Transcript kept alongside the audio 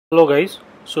Hello guys,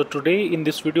 so today in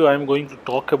this video I am going to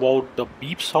talk about the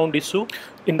beep sound issue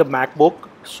in the MacBook.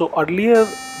 So earlier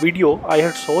video I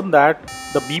had shown that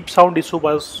the beep sound issue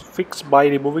was fixed by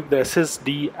removing the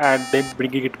SSD and then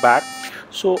bringing it back.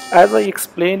 So as I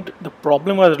explained, the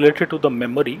problem was related to the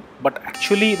memory, but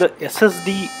actually the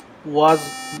SSD was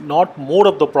not more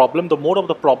of the problem. The more of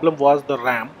the problem was the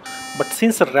RAM, but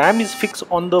since the RAM is fixed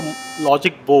on the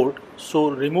logic board, so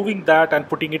removing that and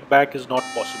putting it back is not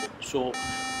possible. So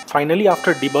finally,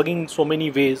 after debugging so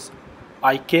many ways,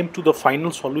 I came to the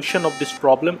final solution of this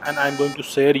problem, and I'm going to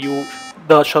share you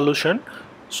the solution.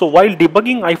 So while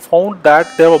debugging, I found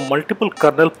that there were multiple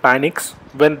kernel panics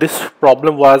when this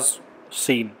problem was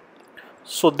seen.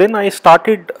 So then I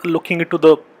started looking into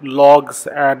the logs,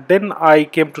 and then I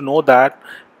came to know that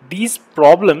these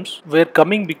problems were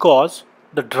coming because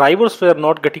the drivers were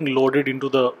not getting loaded into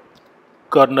the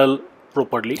kernel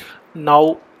properly.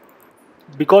 Now,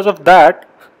 because of that,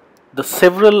 the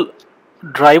several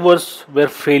drivers were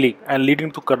failing and leading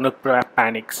to kernel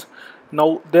panics.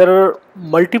 Now there are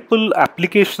multiple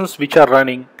applications which are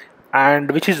running and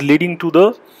which is leading to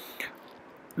the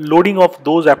loading of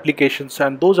those applications,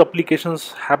 and those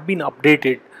applications have been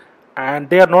updated and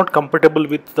they are not compatible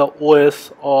with the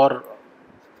OS or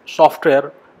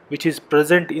software which is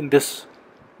present in this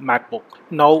MacBook.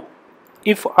 Now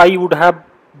if I would have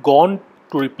gone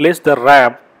to replace the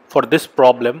RAM for this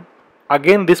problem,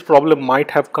 again this problem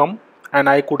might have come and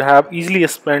I could have easily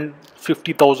spent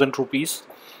 50,000 rupees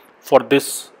for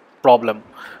this problem.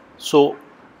 So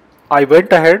I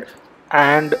went ahead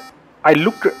and I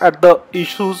looked at the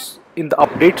issues in the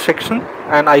update section,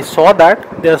 and I saw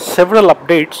that there are several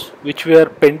updates which were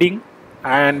pending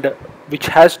and which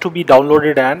has to be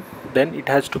downloaded and then it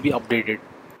has to be updated.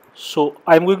 So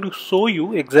I'm going to show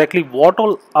you exactly what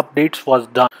all updates was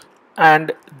done,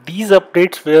 and these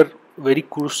updates were very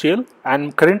crucial.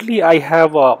 And currently I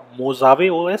have a Mojave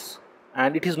OS,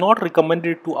 and it is not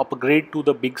recommended to upgrade to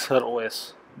the Big Sur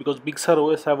OS because Big Sur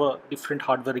OS have a different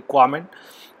hardware requirement.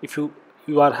 If you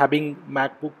are having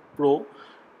MacBook Pro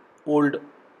old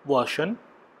version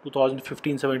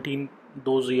 2015-17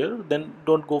 those year, then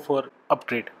don't go for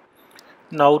upgrade.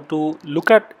 Now to look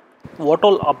at what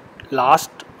all last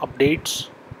updates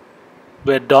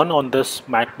were done on this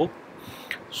MacBook,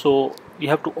 so you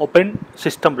have to open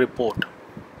system report.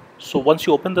 So once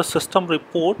you open the system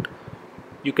report,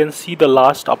 you can see the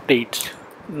last updates.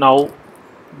 Now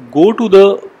go to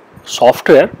the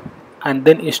software and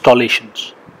then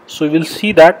installations. So you will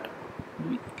see that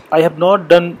I have not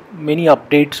done many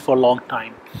updates for a long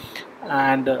time,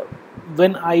 and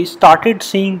when I started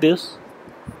seeing this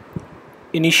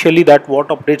initially that what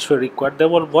updates were required, there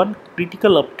was one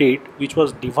critical update which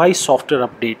was device software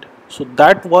update. So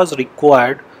that was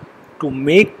required to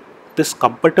make this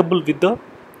compatible with the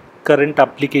current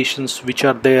applications which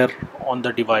are there on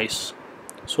the device.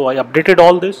 So I updated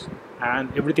all this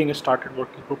and everything started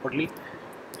working properly.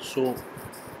 So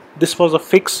this was a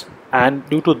fix, and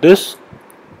due to this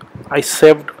I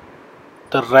saved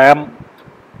the RAM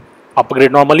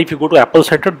upgrade. Normally if you go to Apple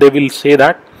Center, they will say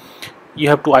that you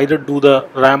have to either do the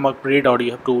RAM upgrade or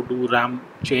you have to do RAM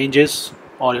changes,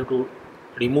 or you have to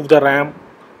remove the RAM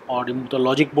or remove the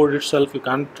logic board itself. You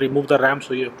can't remove the RAM,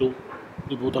 so you have to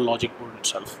remove the logic board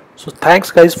itself. So thanks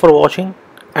guys for watching,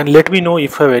 and let me know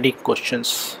if you have any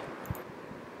questions.